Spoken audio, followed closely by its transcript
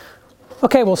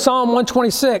Okay, well, Psalm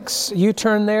 126, you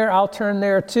turn there, I'll turn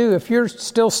there too. If you're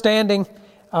still standing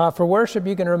for worship,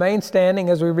 you can remain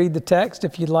standing as we read the text.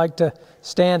 If you'd like to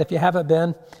stand, if you haven't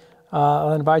been,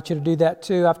 I'll invite you to do that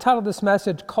too. I've titled this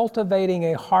message, Cultivating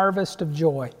a Harvest of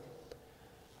Joy.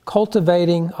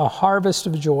 Cultivating a Harvest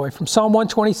of Joy. From Psalm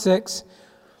 126,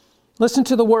 listen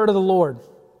to the word of the Lord.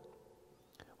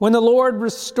 When the Lord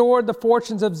restored the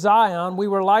fortunes of Zion, we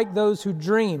were like those who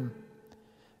dream.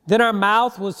 Then our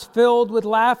mouth was filled with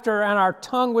laughter and our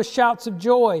tongue with shouts of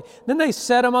joy. Then they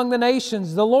said among the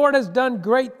nations, the Lord has done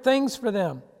great things for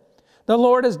them. The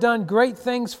Lord has done great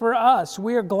things for us.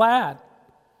 We are glad.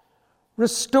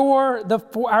 Restore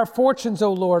our fortunes,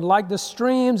 O Lord, like the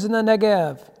streams in the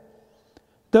Negev.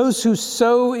 Those who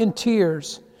sow in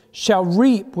tears shall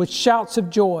reap with shouts of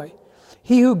joy.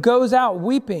 He who goes out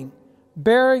weeping,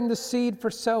 bearing the seed for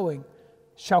sowing,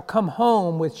 shall come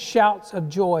home with shouts of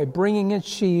joy, bringing in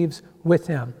sheaves with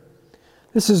him.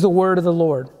 This is the word of the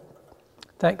Lord.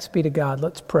 Thanks be to God.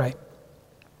 Let's pray.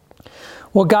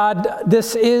 Well, God,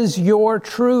 this is your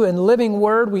true and living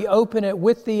word. We open it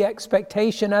with the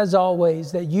expectation, as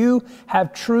always, that you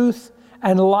have truth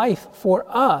and life for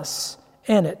us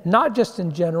in it, not just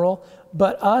in general,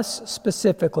 but us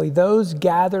specifically, those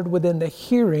gathered within the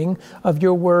hearing of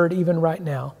your word even right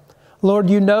now.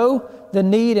 Lord, you know the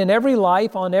need in every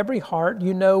life, on every heart.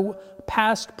 You know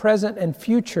past, present, and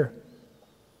future.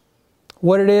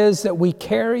 What it is that we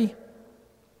carry,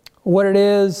 what it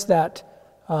is that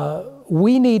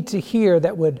we need to hear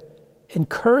that would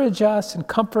encourage us and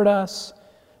comfort us,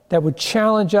 that would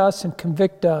challenge us and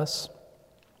convict us,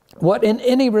 what in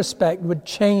any respect would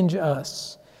change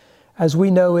us, as we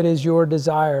know it is your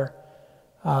desire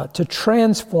to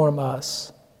transform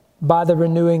us by the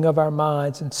renewing of our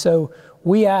minds. And so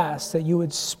we ask that you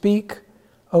would speak,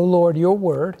 O Lord, your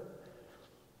word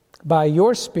by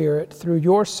your Spirit through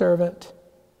your servant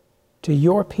to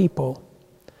your people.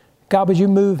 God, would you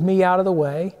move me out of the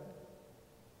way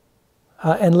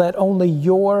and let only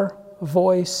your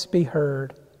voice be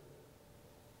heard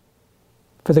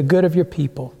for the good of your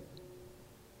people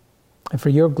and for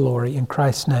your glory. In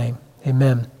Christ's name,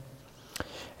 amen.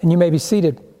 And you may be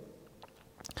seated.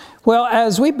 Well,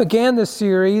 as we began this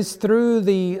series through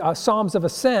the Psalms of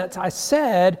Ascent, I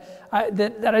said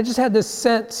that I just had this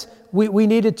sense we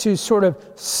needed to sort of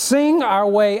sing our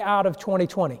way out of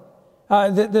 2020.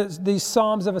 These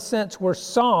Psalms of Ascent were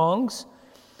songs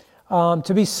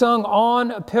to be sung on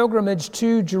a pilgrimage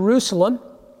to Jerusalem.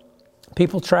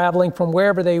 People traveling from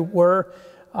wherever they were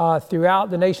throughout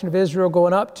the nation of Israel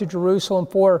going up to Jerusalem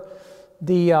for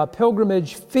the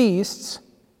pilgrimage feasts.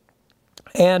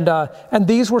 And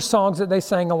these were songs that they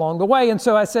sang along the way. And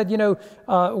so I said,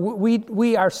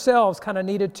 we ourselves kind of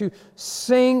needed to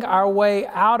sing our way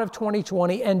out of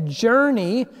 2020 and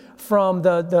journey from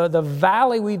the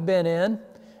valley we've been in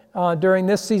during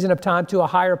this season of time to a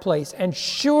higher place. And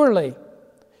surely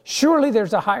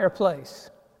there's a higher place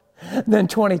than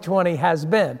 2020 has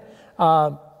been.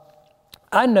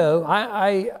 I know,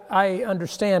 I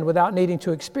understand without needing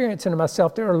to experience it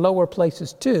myself, there are lower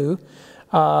places too.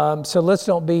 So let's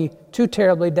don't be too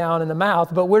terribly down in the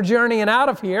mouth, but we're journeying out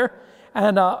of here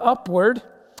and upward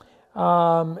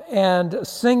and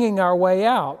singing our way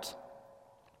out.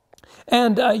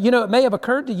 And, it may have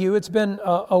occurred to you, it's been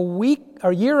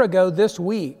a year ago this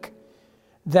week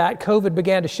that COVID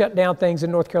began to shut down things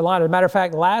in North Carolina. As a matter of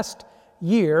fact, last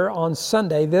year on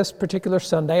Sunday, this particular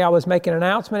Sunday, I was making an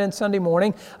announcement in Sunday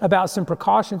morning about some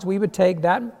precautions we would take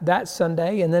that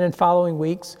Sunday and then in following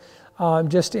weeks.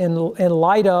 Just in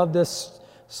light of this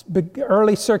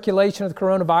early circulation of the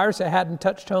coronavirus. It hadn't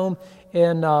touched home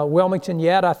in Wilmington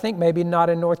yet. I think maybe not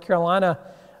in North Carolina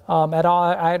at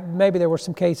all. Maybe there were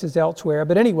some cases elsewhere.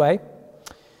 But anyway,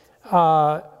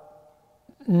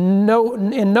 in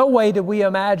no way did we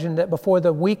imagine that before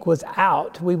the week was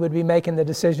out, we would be making the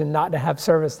decision not to have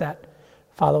service that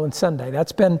following Sunday.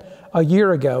 That's been a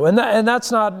year ago. And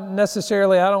that's not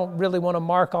necessarily, I don't really want to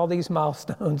mark all these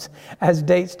milestones as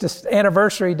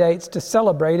anniversary dates to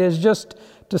celebrate. It's just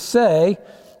to say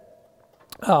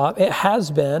it has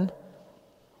been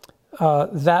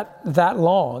that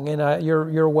long, and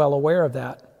you're well aware of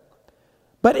that.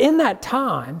 But in that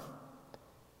time,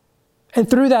 and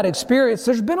through that experience,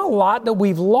 there's been a lot that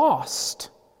we've lost.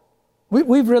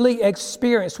 We've really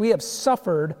experienced, we have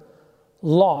suffered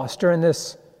loss during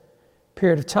this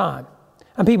period of time.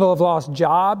 And people have lost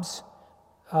jobs,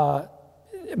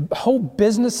 whole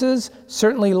businesses,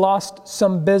 certainly lost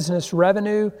some business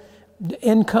revenue,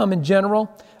 income in general.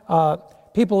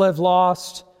 People have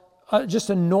lost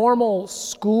just a normal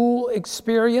school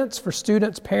experience for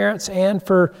students, parents, and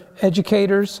for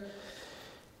educators.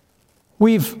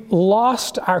 We've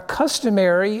lost our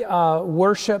customary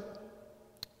worship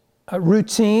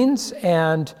routines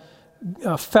and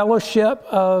fellowship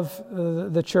of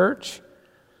the church.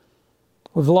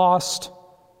 We've lost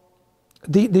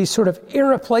these sort of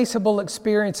irreplaceable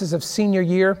experiences of senior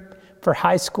year for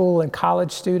high school and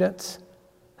college students.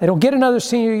 They don't get another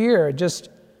senior year. It just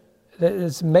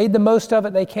has made the most of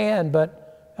it they can,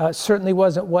 but certainly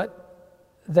wasn't what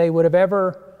they would have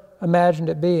ever imagined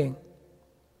it being.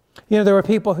 You know, there were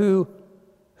people who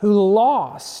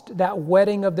lost that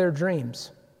wedding of their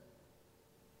dreams.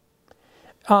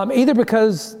 Either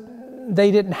because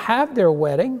they didn't have their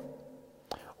wedding,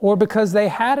 or because they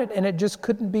had it and it just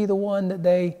couldn't be the one that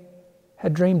they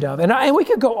had dreamed of. And we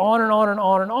could go on and on and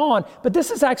on and on, but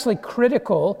this is actually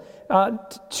critical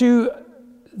to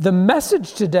the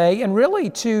message today and really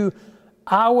to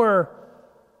our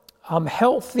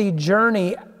healthy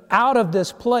journey out of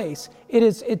this place.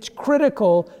 It's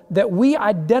critical that we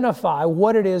identify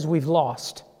what it is we've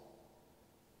lost.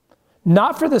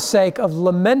 Not for the sake of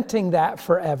lamenting that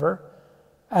forever,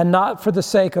 and not for the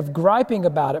sake of griping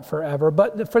about it forever,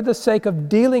 but for the sake of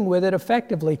dealing with it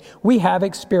effectively. We have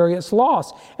experienced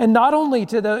loss. And not only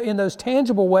in those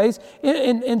tangible ways,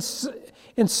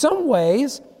 in some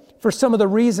ways, for some of the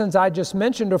reasons I just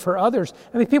mentioned, or for others,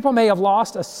 I mean, people may have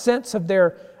lost a sense of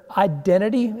their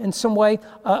identity in some way,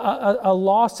 a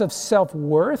loss of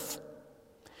self-worth,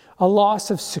 a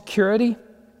loss of security.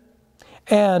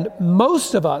 And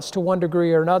most of us, to one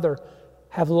degree or another,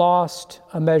 have lost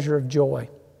a measure of joy.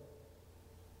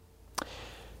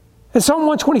 And Psalm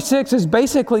 126 is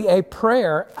basically a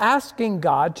prayer asking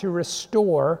God to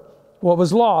restore what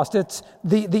was lost. It's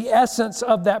the essence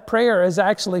of that prayer is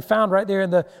actually found right there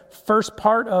in the first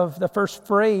part of the first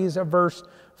phrase of verse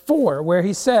 4, where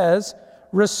he says,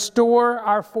 "Restore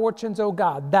our fortunes, O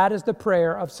God." That is the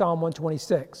prayer of Psalm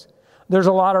 126. There's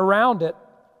a lot around it,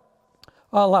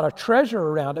 a lot of treasure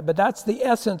around it, but that's the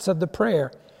essence of the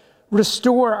prayer.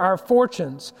 Restore our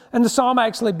fortunes. And the psalm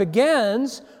actually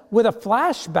begins with a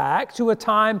flashback to a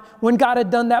time when God had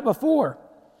done that before.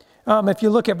 If you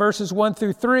look at verses 1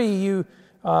 through 3,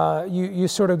 you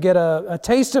sort of get a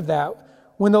taste of that.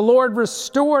 When the Lord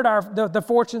restored the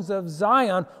fortunes of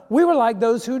Zion, we were like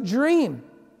those who dream.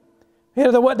 You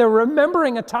know, they're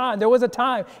remembering a time. There was a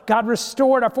time God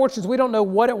restored our fortunes. We don't know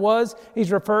what it was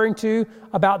he's referring to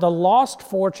about the lost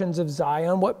fortunes of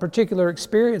Zion, what particular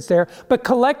experience there. But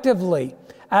collectively,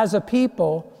 as a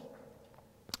people,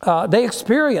 they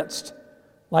experienced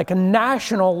like a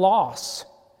national loss.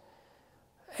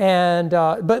 And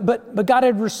but God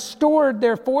had restored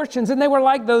their fortunes, and they were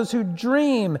like those who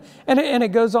dream. And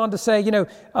it goes on to say, you know,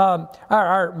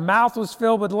 our mouth was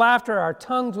filled with laughter, our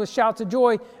tongues with shouts of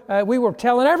joy. We were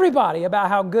telling everybody about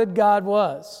how good God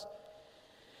was.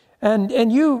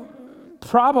 And you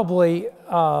probably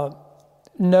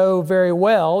know very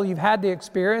well, you've had the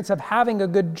experience of having a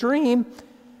good dream,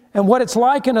 and what it's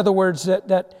like, in other words,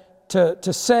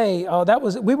 to say, oh,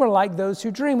 we were like those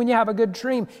who dream. When you have a good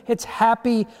dream, it's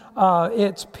happy,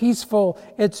 it's peaceful,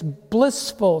 it's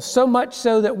blissful, so much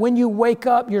so that when you wake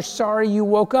up, you're sorry you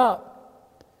woke up.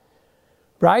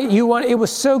 Right? It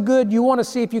was so good, you want to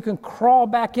see if you can crawl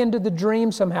back into the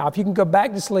dream somehow. If you can go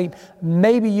back to sleep,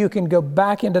 maybe you can go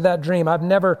back into that dream. I've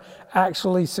never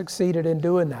actually succeeded in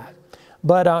doing that.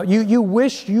 But you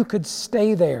wish you could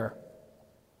stay there.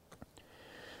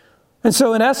 And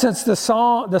so in essence, the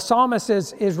psalmist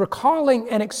is recalling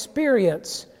an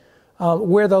experience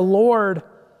where the Lord's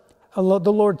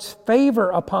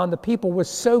favor upon the people was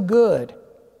so good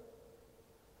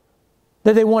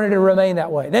that they wanted to remain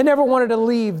that way. They never wanted to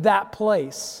leave that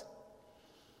place.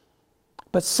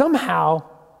 But somehow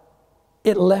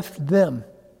it left them.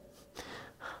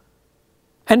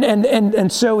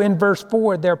 And so in verse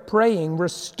 4, they're praying,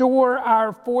 "Restore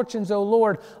our fortunes, O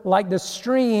Lord, like the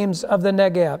streams of the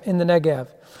Negev." In the Negev.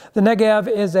 The Negev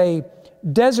is a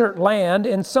desert land.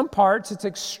 In some parts, it's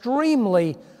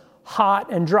extremely hot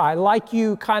and dry, like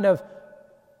you kind of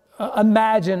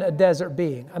imagine a desert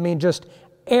being. I mean, just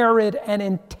arid and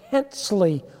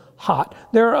intensely hot.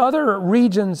 There are other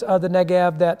regions of the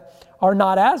Negev that are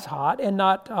not as hot and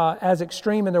not as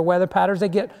extreme in their weather patterns. They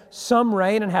get some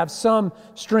rain and have some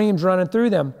streams running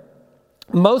through them.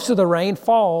 Most of the rain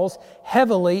falls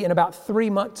heavily in about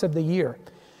 3 months of the year.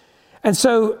 And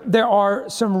so there are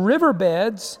some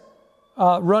riverbeds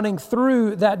running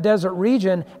through that desert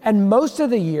region, and most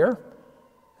of the year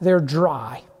they're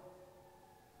dry.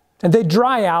 And they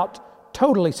dry out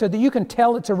totally so that you can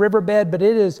tell it's a riverbed, but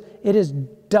it is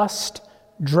dust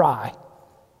dry.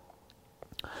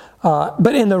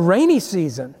 But in the rainy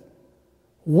season,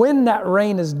 when that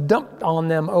rain is dumped on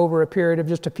them over a period of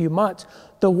just a few months,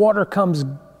 the water comes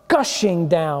gushing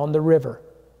down the river,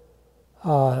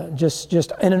 just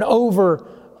in an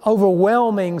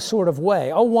overwhelming sort of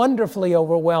way, a wonderfully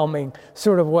overwhelming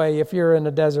sort of way if you're in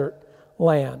a desert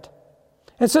land.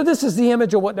 And so this is the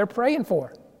image of what they're praying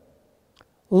for.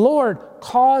 Lord,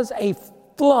 cause a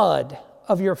flood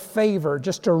of your favor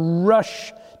just to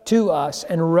rush to us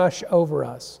and rush over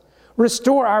us.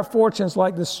 Restore our fortunes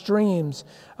like the streams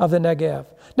of the Negev.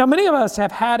 Now, many of us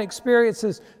have had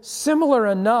experiences similar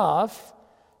enough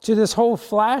to this whole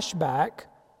flashback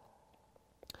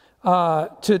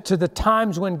to the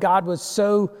times when God was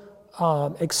so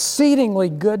exceedingly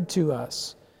good to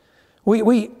us.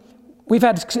 We've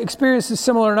had experiences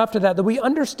similar enough to that we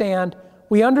understand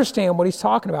what he's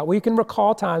talking about. We can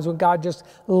recall times when God just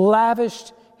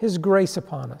lavished his grace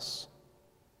upon us.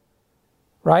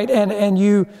 Right?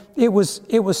 It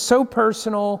was so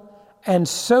personal and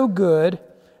so good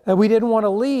that we didn't want to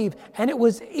leave. And it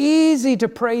was easy to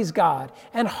praise God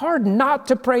and hard not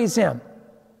to praise him.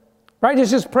 Right?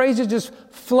 It's just praise is just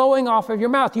flowing off of your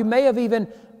mouth. You may have even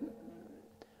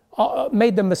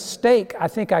made the mistake, I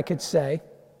think I could say,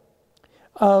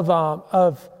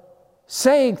 of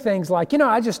saying things like,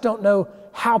 I just don't know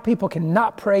how people can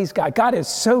not praise God. God is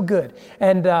so good.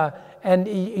 And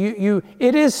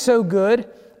it is so good,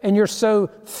 and you're so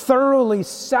thoroughly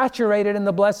saturated in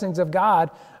the blessings of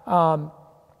God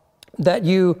that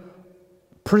you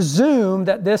presume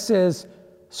that this is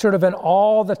sort of an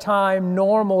all-the-time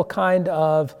normal kind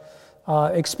of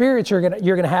experience you're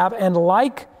going to have. And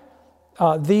like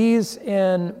these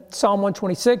in Psalm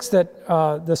 126 that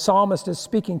the psalmist is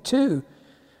speaking to,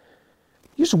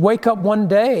 you just wake up one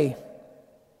day,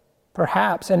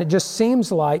 perhaps, and it just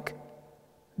seems like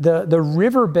the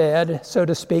riverbed, so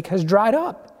to speak, has dried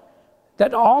up.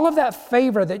 That all of that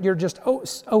favor that you're just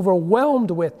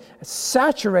overwhelmed with,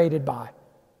 saturated by,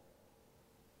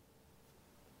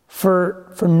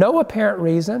 for no apparent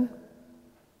reason,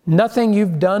 nothing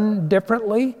you've done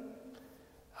differently,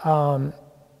 but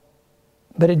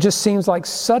it just seems like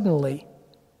suddenly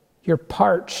you're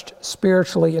parched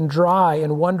spiritually and dry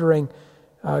and wondering,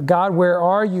 God, where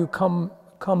are you? Come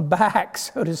back,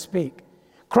 so to speak.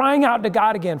 Crying out to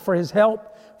God again for his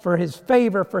help, for his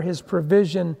favor, for his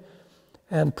provision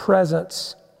and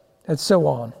presence, and so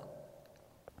on.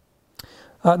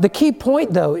 The key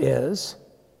point, though, is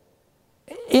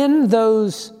in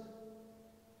those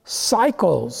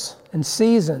cycles and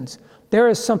seasons, there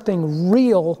is something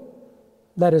real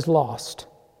that is lost.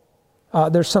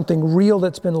 There's something real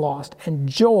that's been lost, and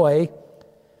joy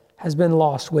has been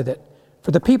lost with it.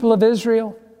 For the people of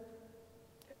Israel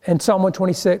in Psalm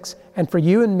 126, and for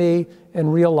you and me in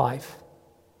real life.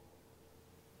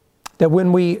 That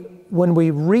when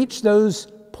we reach those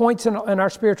points in our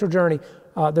spiritual journey,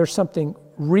 there's something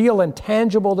real and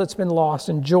tangible that's been lost,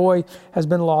 and joy has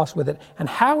been lost with it. And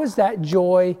how is that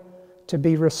joy to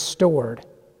be restored?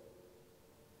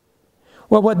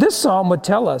 Well, what this psalm would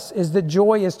tell us is that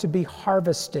joy is to be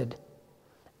harvested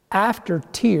after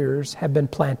tears have been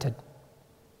planted.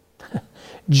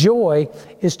 Joy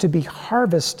is to be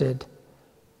harvested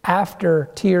after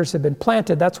tears have been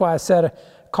planted. That's why I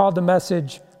called the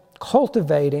message,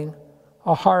 Cultivating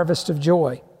a Harvest of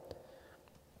Joy.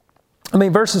 I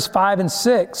mean, verses 5 and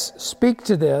 6 speak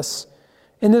to this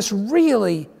in this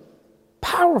really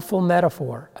powerful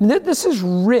metaphor. I mean, this is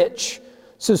rich.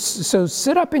 So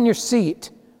sit up in your seat,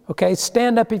 okay?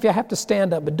 Stand up if you have to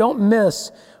stand up, but don't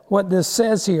miss what this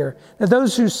says here. That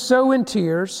those who sow in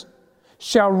tears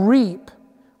shall reap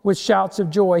with shouts of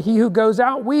joy. He who goes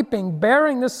out weeping,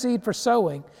 bearing the seed for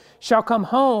sowing, shall come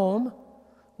home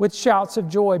with shouts of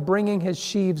joy, bringing his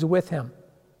sheaves with him.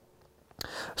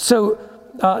 So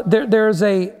there's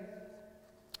an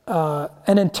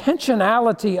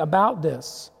intentionality about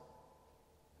this.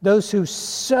 Those who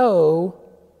sow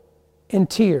in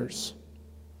tears,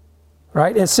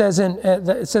 right? It says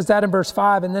that in verse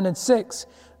 5, and then in 6,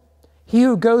 he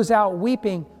who goes out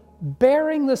weeping,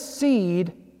 bearing the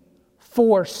seed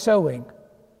for sowing.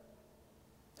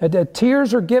 The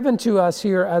tears are given to us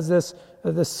here as this.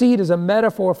 The seed is a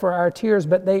metaphor for our tears,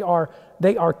 but they are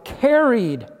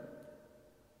carried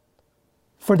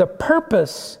for the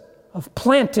purpose of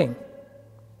planting.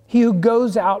 He who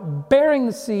goes out bearing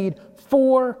the seed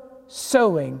for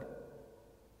sowing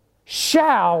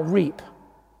shall reap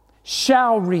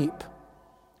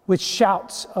with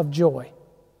shouts of joy.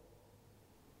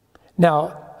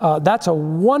 Now, that's a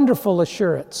wonderful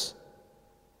assurance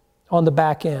on the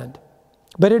back end,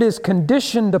 but it is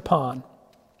conditioned upon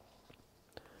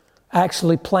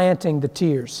actually planting the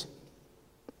tears.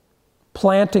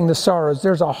 planting the sorrows.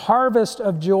 There's a harvest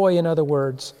of joy, in other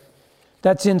words,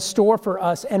 that's in store for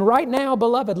us. And right now,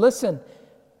 beloved, listen,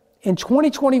 in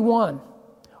 2021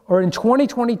 or in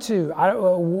 2022,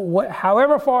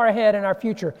 however far ahead in our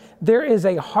future, there is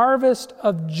a harvest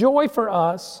of joy for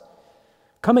us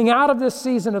coming out of this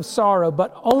season of sorrow,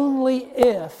 but only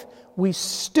if we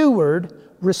steward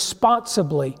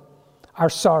responsibly our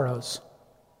sorrows.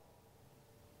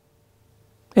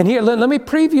 And here, let me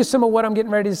preview some of what I'm getting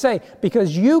ready to say,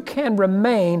 because you can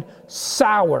remain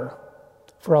sour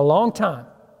for a long time.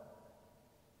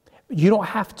 You don't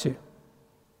have to.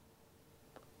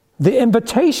 The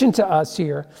invitation to us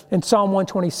here in Psalm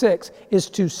 126 is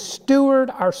to steward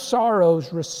our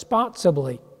sorrows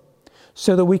responsibly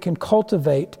so that we can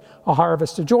cultivate a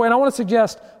harvest of joy. And I want to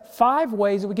suggest 5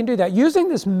 ways that we can do that. Using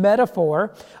this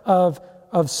metaphor of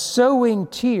sowing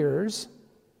tears,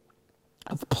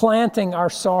 of planting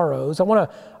our sorrows, I want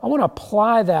to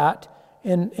apply that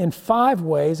in 5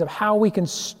 ways of how we can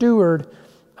steward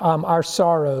our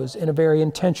sorrows in a very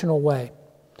intentional way.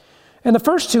 And the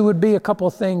first 2 would be a couple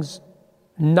of things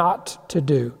not to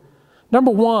do.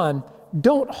 Number 1,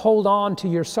 don't hold on to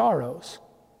your sorrows.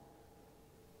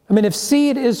 I mean, if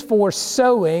seed is for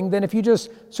sowing, then if you just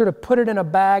sort of put it in a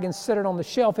bag and set it on the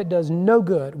shelf, it does no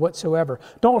good whatsoever.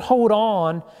 Don't hold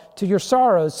on to your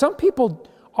sorrows. Some people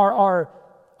are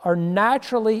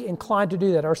naturally inclined to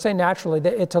do that, or say naturally.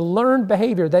 It's a learned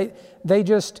behavior. They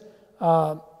just,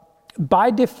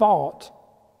 by default,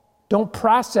 don't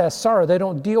process sorrow. They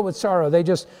don't deal with sorrow.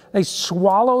 They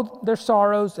swallow their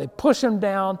sorrows. They push them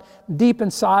down deep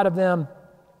inside of them,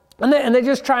 and they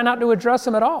just try not to address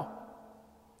them at all.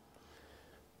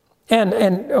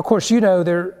 And of course, you know,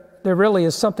 there really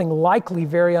is something likely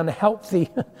very unhealthy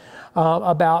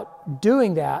about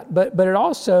doing that. But it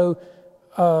also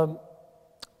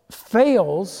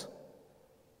fails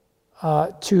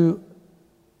to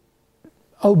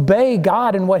obey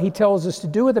God in what He tells us to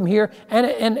do with them here,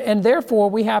 and therefore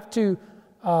we have to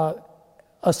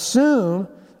assume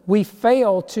we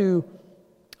fail to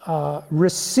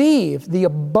receive the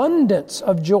abundance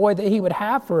of joy that He would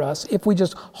have for us if we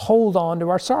just hold on to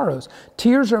our sorrows.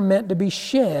 Tears are meant to be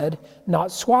shed,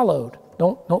 not swallowed.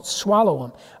 Don't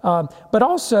swallow them. But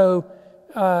also,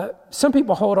 some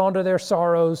people hold on to their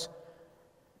sorrows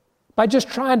by just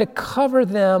trying to cover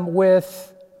them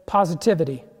with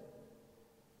positivity.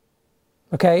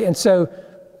 Okay, and so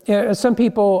some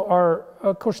people are,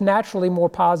 of course, naturally more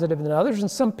positive than others,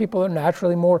 and some people are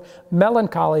naturally more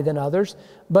melancholy than others.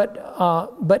 But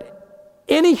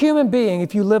any human being,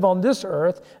 if you live on this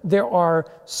earth, there are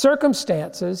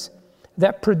circumstances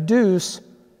that produce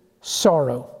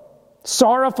sorrow.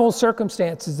 Sorrowful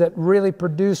circumstances that really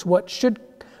produce what should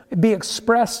be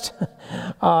expressed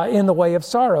in the way of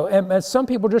sorrow. And some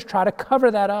people just try to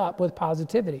cover that up with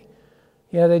positivity.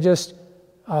 You know, they just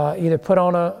either put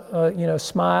on a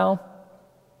smile.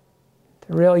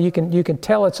 Really, you can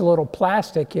tell it's a little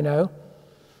plastic, you know.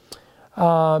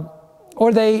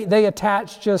 Or they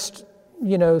attach just,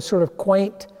 sort of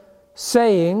quaint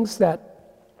sayings that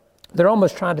they're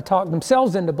almost trying to talk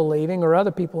themselves into believing or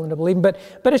other people into believing. But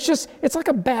it's like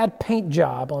a bad paint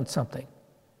job on something.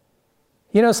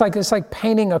 You know, it's like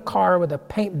painting a car with a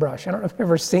paintbrush. I don't know if you've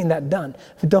ever seen that done.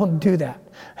 Don't do that.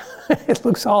 It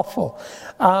looks awful.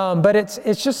 But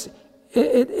it's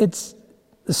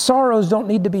the sorrows don't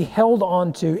need to be held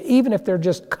on to, even if they're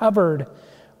just covered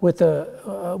with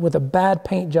a bad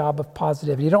paint job of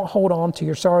positivity. Don't hold on to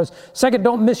your sorrows. Second,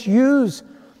 don't misuse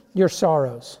your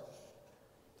sorrows.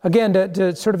 Again,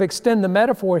 to sort of extend the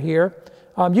metaphor here,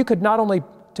 you could not only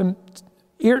to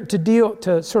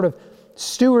sort of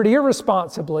steward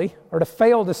irresponsibly, or to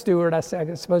fail to steward, I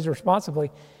suppose, responsibly,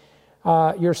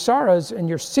 your sorrows and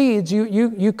your seeds.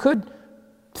 You could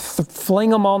fling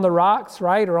them on the rocks,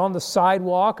 right, or on the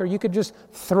sidewalk, or you could just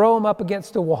throw them up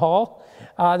against a wall.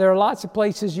 There are lots of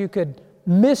places you could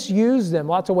misuse them,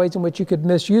 lots of ways in which you could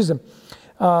misuse them.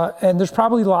 And there's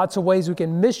probably lots of ways we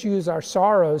can misuse our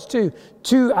sorrows too.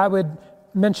 2 I would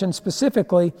mention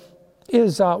specifically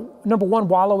is, number 1,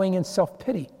 wallowing in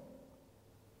self-pity.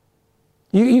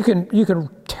 You can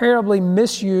terribly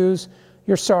misuse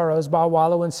your sorrows by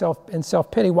wallowing in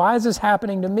self-pity. Why is this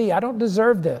happening to me? I don't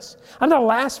deserve this. I'm the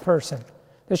last person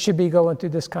that should be going through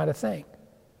this kind of thing.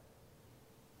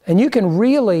 And you can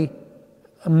really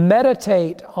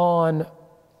meditate on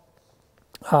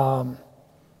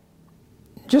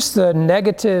just the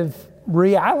negative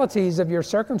realities of your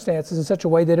circumstances in such a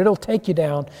way that it'll take you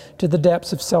down to the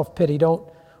depths of self-pity. Don't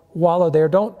wallow there.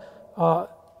 Don't,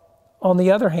 on the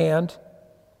other hand,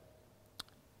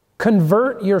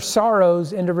 Convert your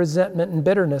sorrows into resentment and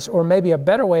bitterness, or maybe a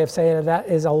better way of saying that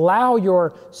is allow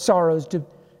your sorrows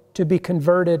to be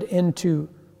converted into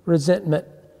resentment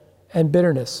and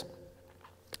bitterness.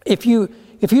 If you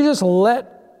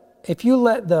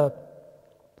let the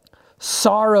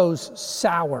sorrows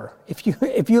sour, if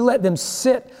you let them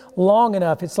sit long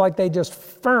enough, it's like they just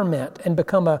ferment and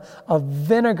become a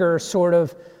vinegar sort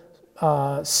of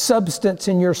substance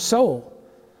in your soul,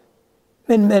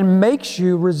 and makes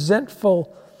you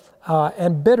resentful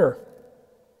and bitter.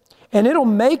 And it'll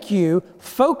make you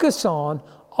focus on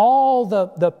all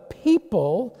the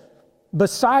people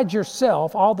besides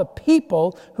yourself, all the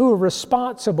people who are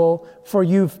responsible for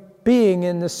you being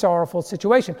in this sorrowful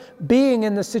situation, being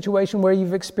in the situation where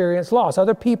you've experienced loss.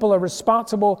 Other people are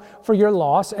responsible for your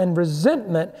loss, and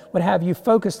resentment would have you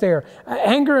focus there.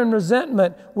 Anger and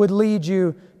resentment would lead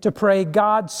you to pray,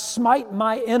 God, smite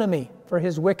my enemy for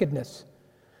his wickedness.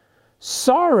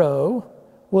 Sorrow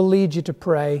will lead you to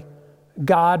pray,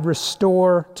 God,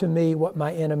 restore to me what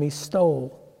my enemy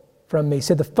stole from me.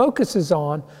 So the focus is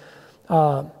on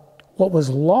what was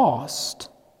lost,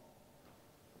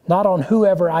 not on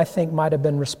whoever I think might have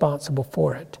been responsible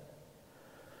for it.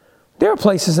 There are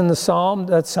places in the psalm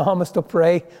that psalmist will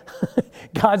pray,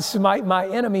 God smite my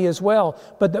enemy as well.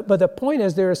 But the point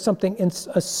is, there is something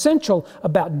essential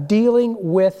about dealing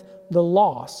with the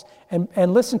loss.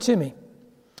 And listen to me.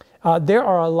 There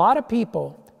are a lot of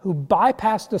people who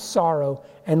bypass the sorrow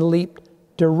and leap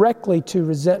directly to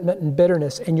resentment and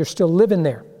bitterness, and you're still living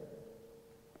there.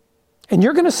 And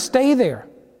you're going to stay there.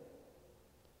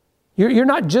 You're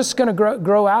not just going to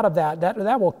grow out of that.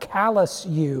 That will callous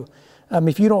you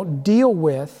if you don't deal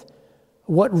with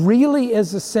what really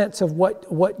is the sense of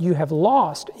what you have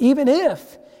lost, even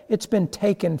if it's been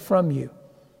taken from you.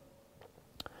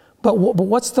 But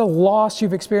what's the loss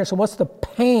you've experienced, and what's the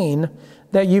pain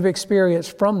that you've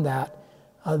experienced from that?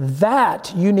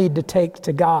 That you need to take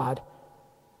to God,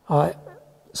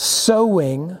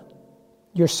 sowing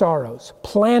your sorrows,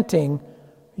 planting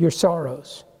your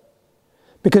sorrows.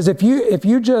 Because if you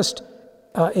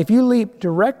leap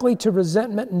directly to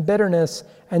resentment and bitterness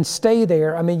and stay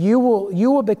there, I mean, you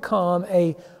will become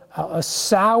a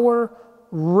sour,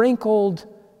 wrinkled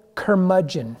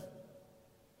curmudgeon,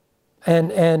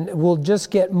 and will just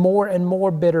get more and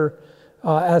more bitter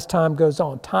as time goes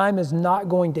on. Time is not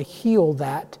going to heal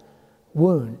that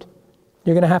wound.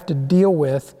 You're going to have to deal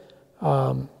with,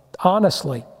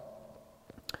 honestly,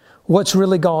 what's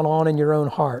really gone on in your own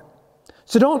heart.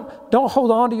 So don't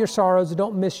hold on to your sorrows,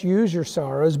 don't misuse your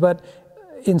sorrows, but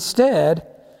instead,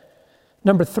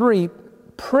 number 3,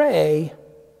 pray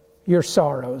your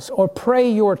sorrows, or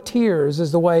pray your tears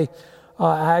is the way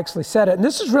I actually said it. And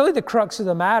this is really the crux of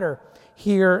the matter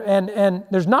here, and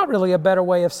there's not really a better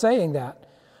way of saying that.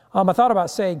 I thought about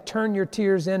saying turn your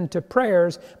tears into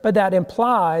prayers, but that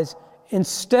implies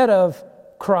instead of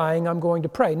crying, I'm going to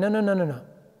pray. No.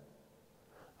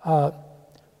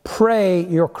 Pray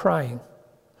your crying.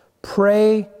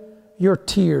 Pray your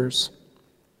tears.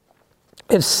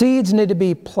 If seeds need to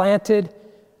be planted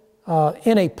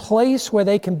in a place where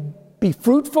they can be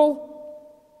fruitful,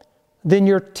 then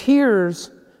your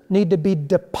tears need to be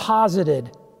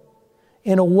deposited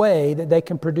in a way that they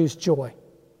can produce joy.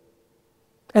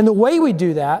 And the way we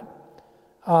do that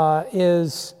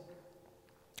is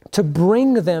to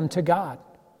bring them to God.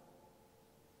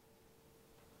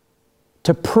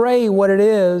 To pray what it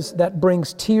is that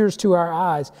brings tears to our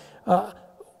eyes.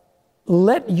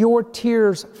 Let your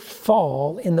tears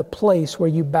fall in the place where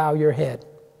you bow your head.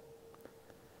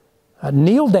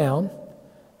 Kneel down,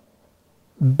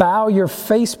 bow your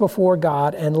face before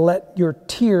God, and let your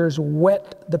tears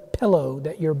wet the pillow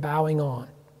that you're bowing on.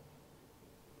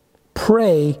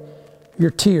 Pray your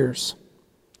tears.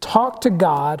 Talk to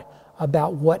God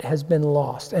about what has been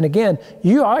lost. And again,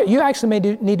 you actually may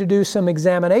need to do some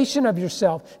examination of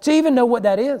yourself to even know what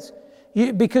that is,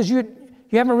 because you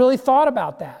haven't really thought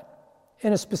about that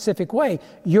in a specific way.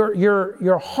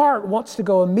 Your heart wants to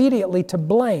go immediately to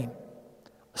blame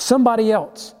somebody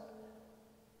else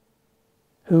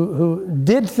who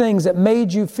did things that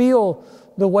made you feel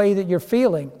the way that you're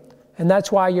feeling. And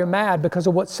that's why you're mad, because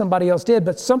of what somebody else did.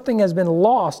 But something has been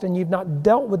lost and you've not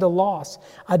dealt with the loss.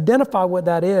 Identify what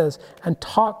that is and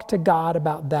talk to God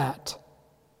about that.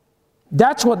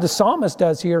 That's what the psalmist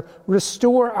does here.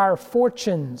 Restore our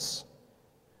fortunes.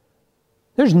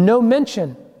 There's no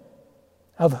mention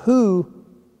of who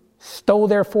stole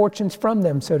their fortunes from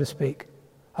them, so to speak.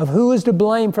 Of who is to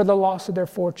blame for the loss of their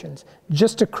fortunes.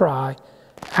 Just to cry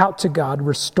out to God,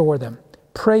 restore them.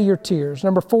 Pray your tears.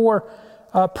 Number 4,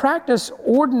 practice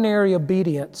ordinary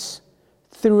obedience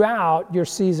throughout your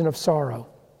season of sorrow.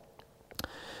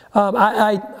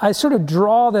 I sort of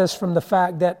draw this from the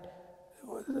fact that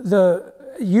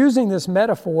using this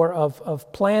metaphor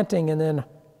of planting and then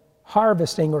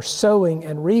harvesting, or sowing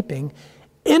and reaping,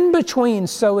 in between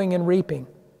sowing and reaping,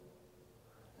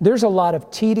 there's a lot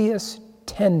of tedious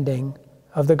tending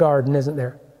of the garden, isn't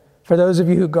there? For those of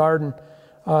you who garden,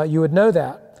 you would know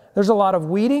that. There's a lot of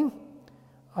weeding,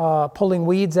 pulling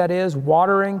weeds, that is,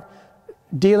 watering,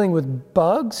 dealing with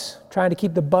bugs, trying to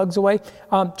keep the bugs away,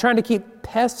 trying to keep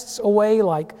pests away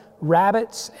like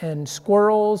rabbits and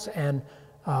squirrels and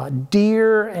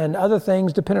deer and other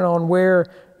things, depending on where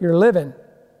you're living.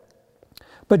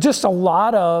 But just a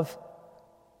lot of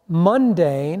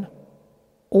mundane,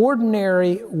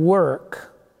 ordinary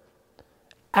work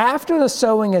after the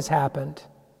sowing has happened,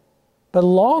 but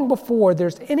long before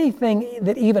there's anything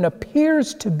that even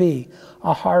appears to be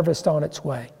a harvest on its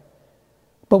way.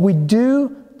 But we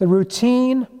do the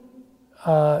routine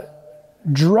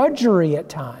drudgery at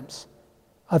times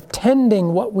of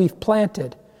tending what we've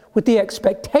planted with the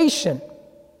expectation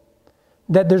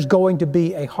that there's going to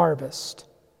be a harvest.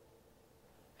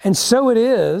 And so it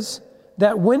is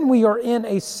that when we are in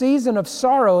a season of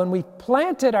sorrow and we've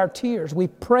planted our tears,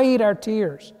 we've prayed our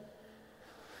tears,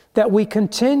 that we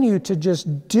continue to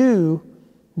just do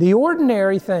the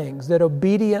ordinary things that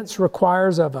obedience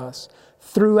requires of us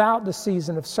throughout the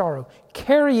season of sorrow,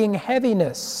 carrying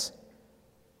heaviness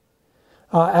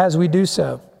as we do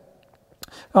so.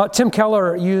 Tim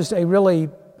Keller used a really,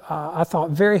 I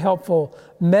thought, very helpful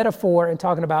metaphor in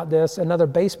talking about this, another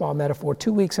baseball metaphor,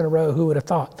 2 weeks in a row, who would have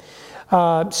thought?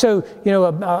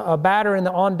 A batter in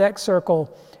the on-deck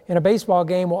circle in a baseball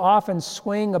game will often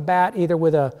swing a bat either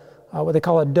with what they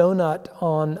call a donut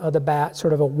on the bat,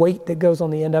 sort of a weight that goes on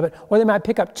the end of it, or they might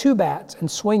pick up 2 bats and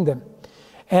swing them.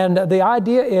 And the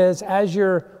idea is, as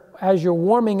you're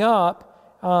warming up,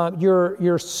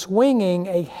 you're swinging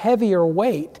a heavier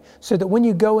weight, so that when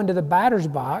you go into the batter's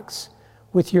box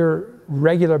with your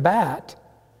regular bat,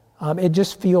 it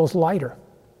just feels lighter.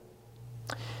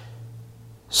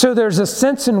 So there's a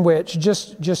sense in which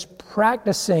just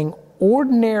practicing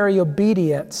ordinary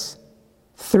obedience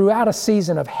throughout a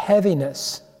season of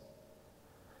heaviness,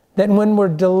 that when we're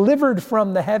delivered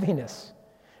from the heaviness,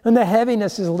 and the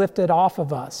heaviness is lifted off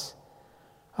of us,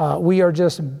 we are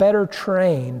just better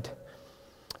trained,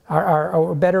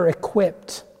 or better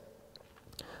equipped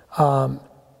to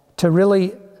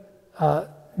really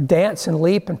dance and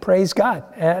leap and praise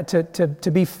God,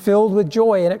 to be filled with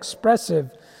joy and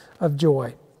expressive of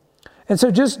joy. And so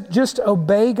just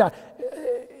obey God.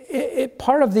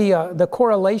 Part of the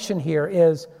correlation here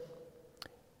is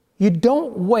you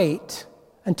don't wait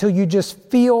until you just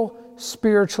feel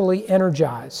spiritually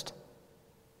energized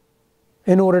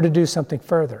in order to do something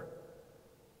further.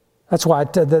 That's why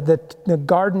the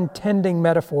garden tending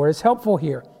metaphor is helpful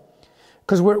here,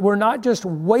 because we're not just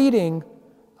waiting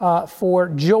for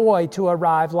joy to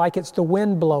arrive like it's the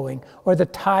wind blowing or the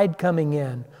tide coming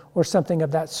in or something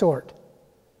of that sort.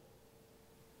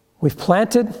 We've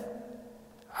planted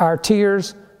our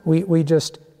tears, we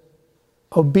just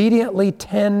obediently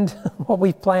tend what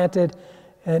we've planted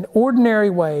in ordinary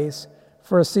ways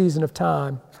for a season of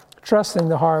time, trusting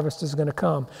the harvest is going to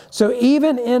come. So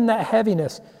even in that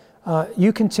heaviness,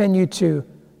 you continue to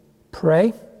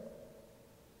pray.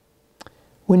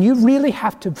 When you really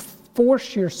have to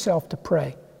force yourself to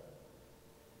pray,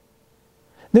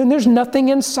 then there's nothing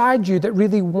inside you that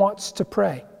really wants to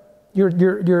pray.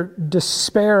 You're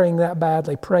despairing that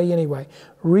badly. Pray anyway.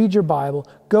 Read your Bible.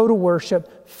 Go to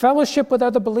worship. Fellowship with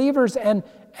other believers and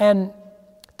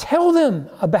tell them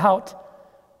about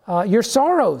your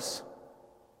sorrows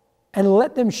and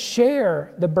let them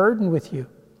share the burden with you.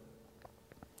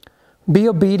 Be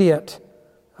obedient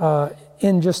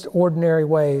in just ordinary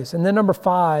ways. And then number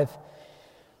 5,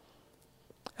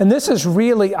 and this is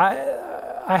really,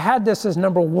 I had this as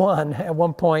number 1 at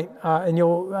one point, and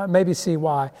you'll maybe see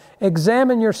why.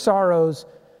 Examine your sorrows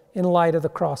in light of the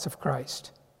cross of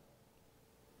Christ.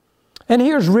 And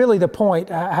here's really the point,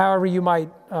 however you might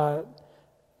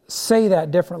say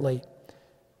that differently.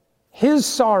 His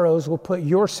sorrows will put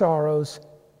your sorrows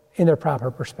in their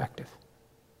proper perspective.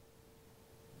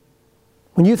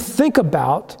 When you think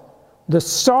about the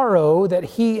sorrow that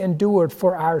he endured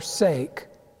for our sake,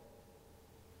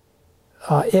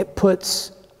 it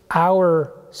puts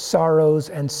our sorrows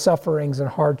and sufferings and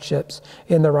hardships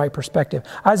in the right perspective.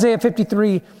 Isaiah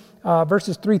 53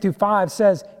 verses 3-5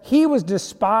 says, "He was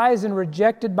despised and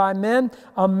rejected by men,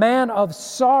 a man of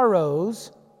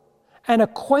sorrows and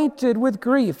acquainted with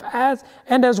grief, as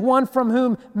one from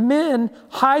whom men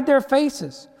hide their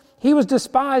faces. He was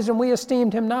despised and we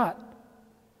esteemed him not."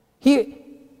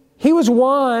 He was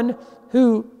one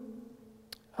who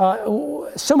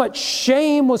so much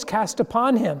shame was cast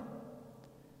upon him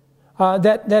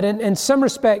that in some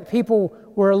respect people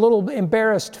were a little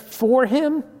embarrassed for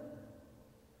him,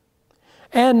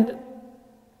 and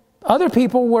other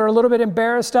people were a little bit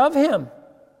embarrassed of him.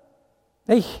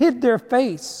 They hid their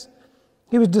face.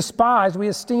 He was despised. We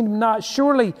esteemed him not.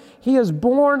 Surely he has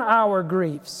borne our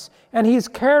griefs, and he's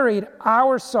carried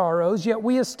our sorrows, yet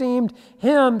we esteemed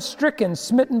him stricken,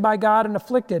 smitten by God, and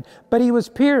afflicted. But he was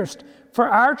pierced for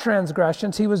our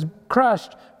transgressions. He was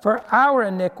crushed for our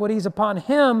iniquities. Upon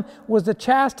him was the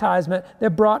chastisement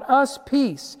that brought us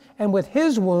peace, and with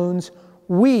his wounds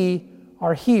we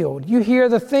are healed. You hear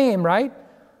the theme, right?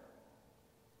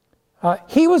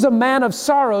 He was a man of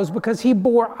sorrows because he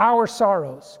bore our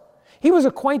sorrows. He was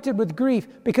acquainted with grief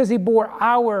because he bore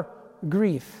our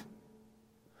grief.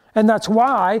 And that's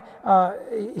why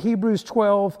Hebrews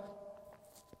 12,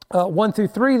 1 through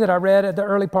 3 that I read at the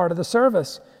early part of the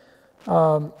service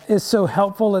is so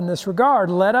helpful in this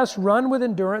regard. Let us run with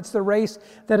endurance the race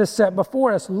that is set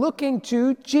before us, looking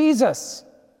to Jesus,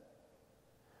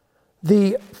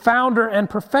 the founder and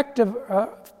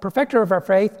perfecter of our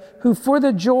faith, who for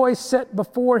the joy set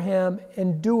before him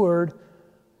endured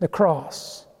the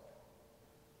cross.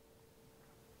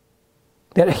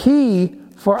 That he,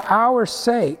 for our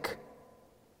sake,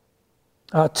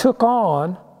 took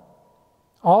on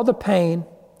all the pain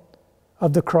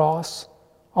of the cross,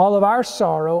 all of our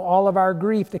sorrow, all of our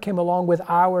grief that came along with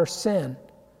our sin.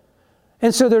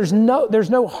 And so there's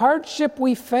no hardship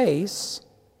we face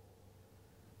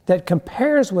that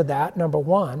compares with that, number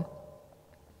one.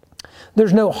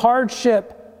 There's no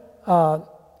hardship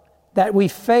that we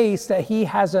face that he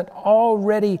hasn't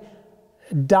already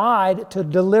died to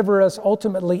deliver us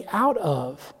ultimately out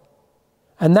of.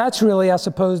 And that's really, I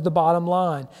suppose, the bottom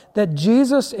line. That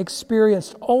Jesus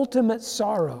experienced ultimate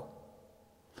sorrow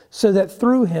so that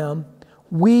through him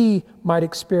we might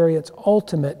experience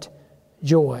ultimate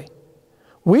joy.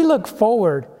 We look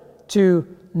forward to,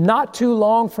 not too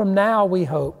long from now, we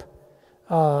hope,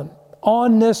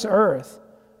 on this earth,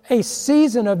 a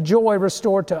season of joy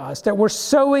restored to us, that we're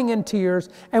sowing in tears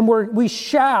and we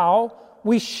shall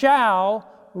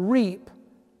reap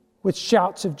with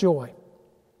shouts of joy.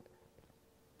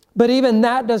 But even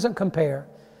that doesn't compare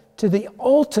to the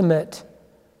ultimate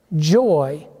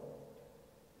joy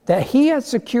that he has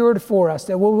secured for us,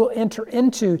 that we will enter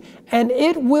into, and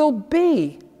it will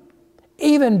be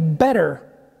even better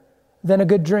than a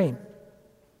good dream.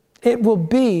 It will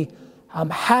be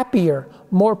happier,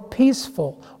 more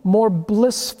peaceful, more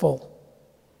blissful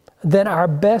than our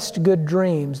best good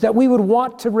dreams, that we would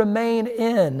want to remain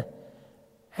in,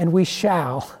 and we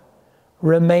shall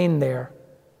remain there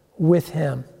with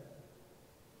him.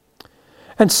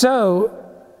 And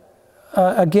so,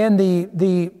 again,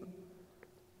 the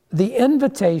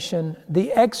invitation,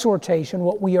 the exhortation,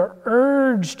 what we are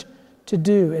urged to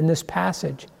do in this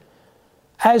passage,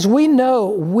 as we know,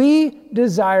 we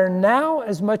desire now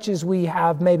as much as we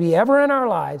have maybe ever in our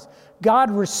lives,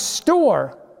 God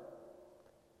restore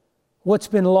what's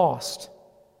been lost.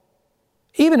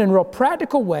 Even in real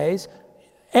practical ways,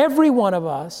 every one of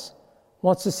us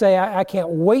wants to say, I can't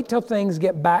wait till things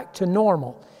get back to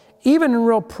normal. Even in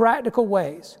real practical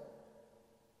ways,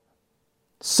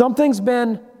 something's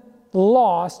been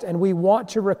lost and we want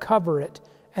to recover it.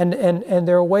 And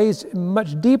there are ways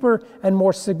much deeper and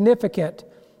more significant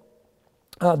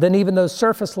than even those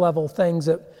surface level things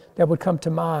that would come to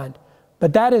mind.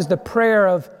 But that is the prayer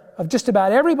of just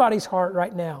about everybody's heart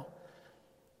right now.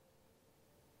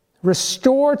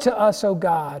 Restore to us, O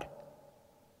God.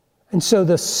 And so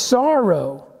the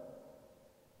sorrow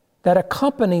that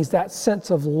accompanies that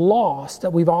sense of loss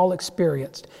that we've all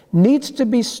experienced needs to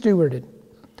be stewarded.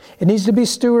 It needs to be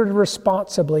stewarded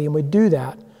responsibly, and we do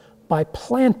that by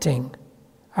planting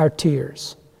our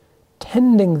tears,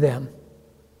 tending them,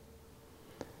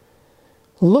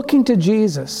 looking to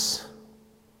Jesus,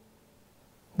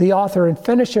 the author and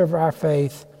finisher of our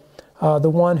faith, the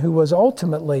one who was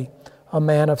ultimately a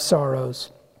man of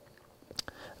sorrows,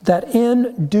 that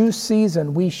in due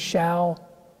season we shall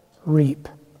reap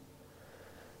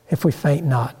if we faint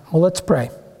not. Well, let's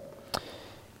pray.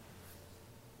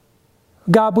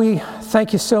 God, we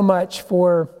thank you so much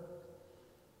for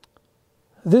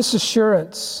this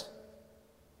assurance.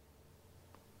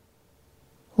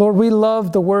 Lord, we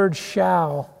love the word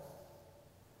shall,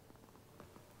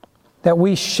 that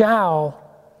we shall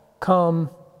come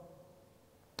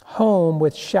home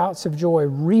with shouts of joy,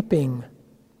 reaping.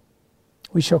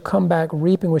 We shall come back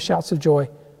reaping with shouts of joy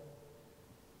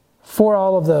for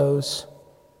all of those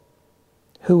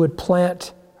who would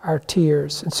plant our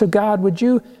tears. And so, God, would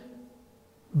you,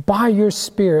 by your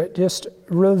Spirit, just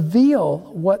reveal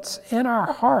what's in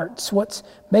our hearts, what's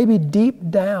maybe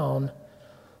deep down,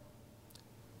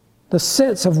 the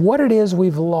sense of what it is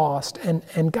we've lost.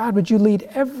 And God, would you lead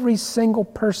every single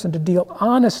person to deal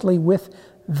honestly with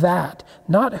that?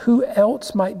 Not who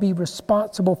else might be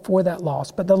responsible for that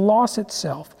loss, but the loss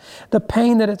itself, the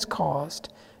pain that it's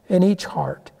caused in each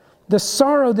heart, the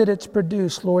sorrow that it's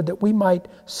produced, Lord, that we might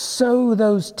sow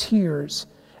those tears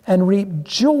and reap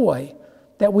joy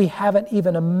that we haven't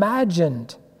even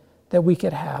imagined that we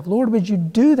could have. Lord, would you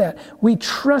do that? We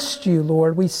trust you,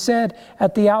 Lord. We said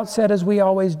at the outset, as we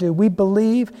always do, we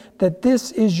believe that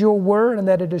this is your word and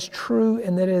that it is true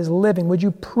and that it is living. Would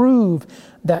you prove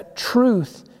that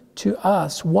truth to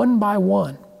us one by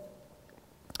one?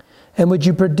 And would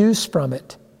you produce from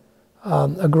it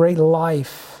a great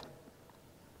life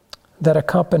that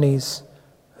accompanies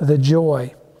the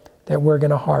joy that we're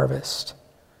going to harvest?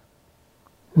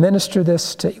 Minister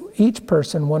this to each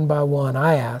person one by one,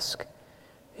 I ask.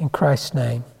 In Christ's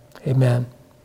name, amen.